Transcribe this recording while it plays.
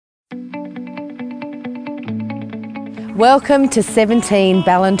Welcome to 17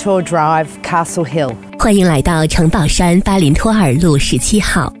 Balintore Drive, Castle Hill. 欢迎来到城堡山巴林托尔路17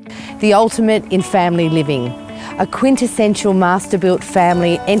号。The ultimate in family living, a quintessential master-built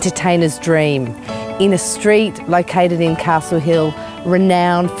family entertainer's dream in a street located in Castle Hill,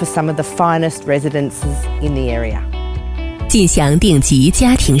 renowned for some of the finest residences in the area. 尽享顶级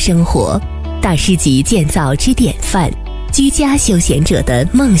家庭生活，大师级建造之典范，居家休闲者的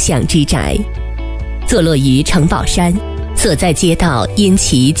梦想之宅。坐落于城堡山，所在街道因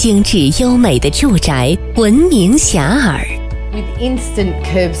其精致优美的住宅闻名遐迩。With instant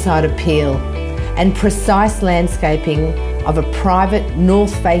curbside appeal and precise landscaping of a private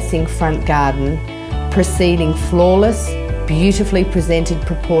north-facing front garden, preceding flawless, beautifully presented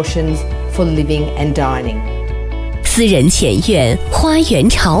proportions for living and dining. 私人前院，花园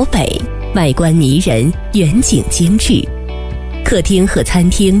朝北，外观迷人，远景精致。客厅和餐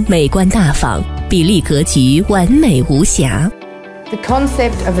厅美观大方，比例格局完美无瑕。The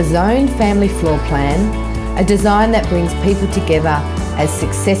concept of a zoned family floor plan, a design that brings people together as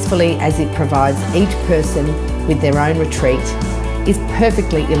successfully as it provides each person with their own retreat, is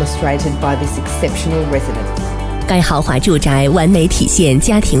perfectly illustrated by this exceptional residence. 该豪华住宅完美体现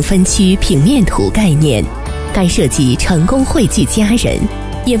家庭分区平面图概念，该设计成功汇聚家人，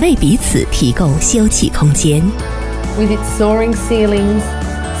也为彼此提供休憩空间。With its soaring ceilings,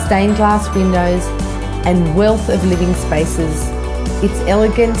 stained glass windows, and wealth of living spaces, it's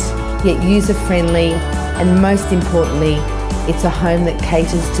elegant yet user-friendly, and most importantly, it's a home that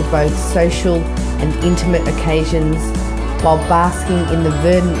caters to both social and intimate occasions while basking in the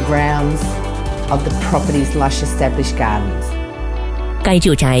verdant grounds of the property's lush established gardens. 该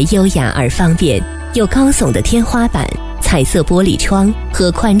住宅优雅而方便，有高耸的天花板、彩色玻璃窗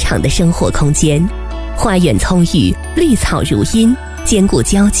和宽敞的生活空间。花园葱郁，绿草如茵，兼顾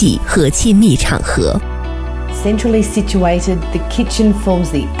交际和亲密场合。Centrally situated, the kitchen forms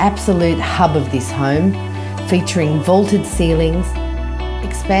the absolute hub of this home, featuring vaulted ceilings,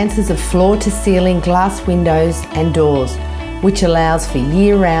 expanses of floor-to-ceiling glass windows and doors, which allows for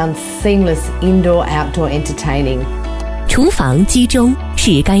year-round seamless indoor-outdoor entertaining. 厨房居中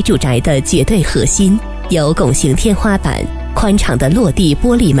是该住宅的绝对核心，有拱形天花板、宽敞的落地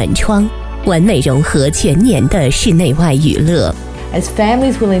玻璃门窗，完美融合全年的室内外娱乐。As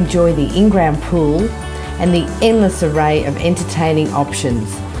families will enjoy the in-ground pool and the endless array of entertaining options,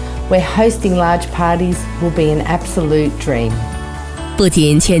 where hosting large parties will be an absolute dream. 不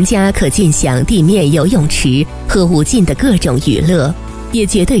仅全家可尽享地面游泳池和无尽的各种娱乐，也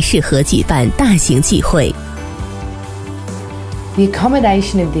绝对适合举办大型聚会。The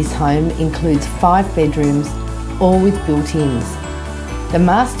accommodation of this home includes 5 bedrooms, all with built-ins. The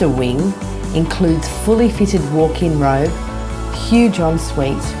master wing includes fully fitted walk-in robe, huge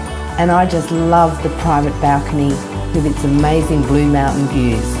ensuite, and I just love the private balcony with its amazing blue mountain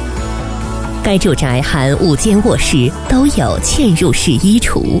views. 该住宅含5间卧室，都有嵌入式衣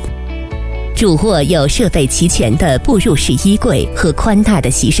橱。主卧有设备齐全的步入式衣柜和宽大的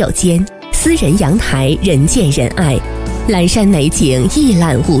洗手间，私人阳台人见人爱，蓝山美景一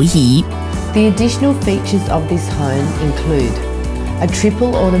览无遗。The additional features of this home include a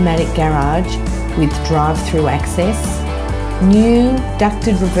triple automatic garage with drive-through access, new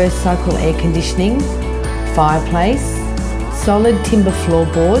ducted reverse cycle air conditioning, fireplace, solid timber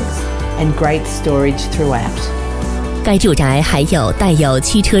floorboards, and great storage throughout. 该住宅还有带有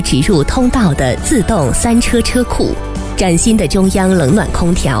驱车直入通道的自动3车车库，崭新的中央冷暖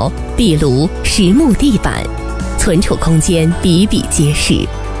空调、壁炉、实木地板，存储空间比比皆是。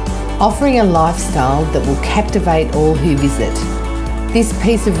Offering a lifestyle that will captivate all who visit, this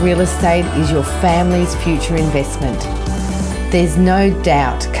piece of real estate is your family's future investment. There's no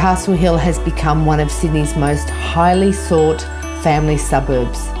doubt Castle Hill has become one of Sydney's most highly sought family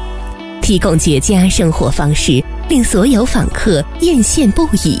suburbs. 提供绝佳生活方式，令所有访客艳羡不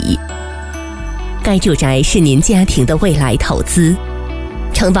已。该住宅是您家庭的未来投资。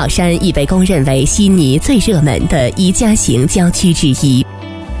城堡山已被公认为悉尼最热门的宜家型郊区之一。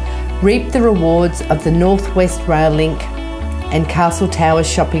Reap the rewards of the Northwest Rail Link and Castle Towers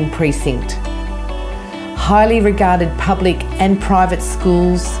shopping precinct. Highly regarded public and private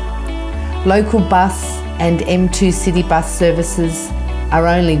schools, local bus and M2 city bus services are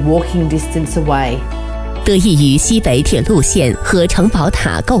only walking distance away. 得益于西北铁路线和城堡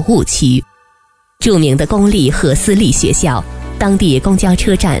塔购物区，著名的公立和私立学校、当地公交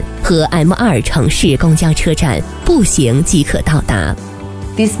车站和 M2 城市公交车站步行即可到达。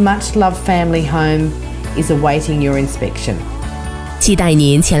This much-loved family home is awaiting your inspection. 期待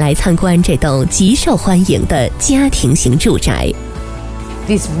您前来参观这栋极受欢迎的家庭型住宅。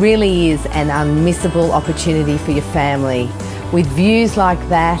This really is an unmissable opportunity for your family. With views like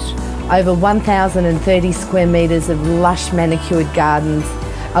that, over 1,030 square metres of lush manicured gardens,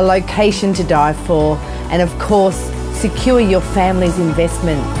 a location to die for, and of course, secure your family's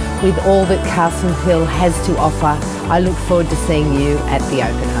investment with all that Castle Hill has to offer. I look forward to seeing you at the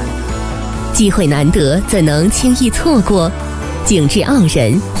open home. 机会难得，怎能轻易错过？景致傲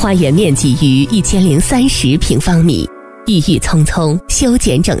人，花园面积逾1030平方米，郁郁葱葱，修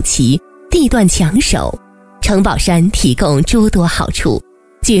剪整齐，地段抢手。城堡山提供诸多好处，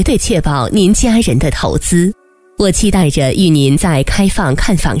绝对确保您家人的投资。我期待着与您在开放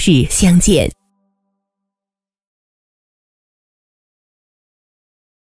看房日相见。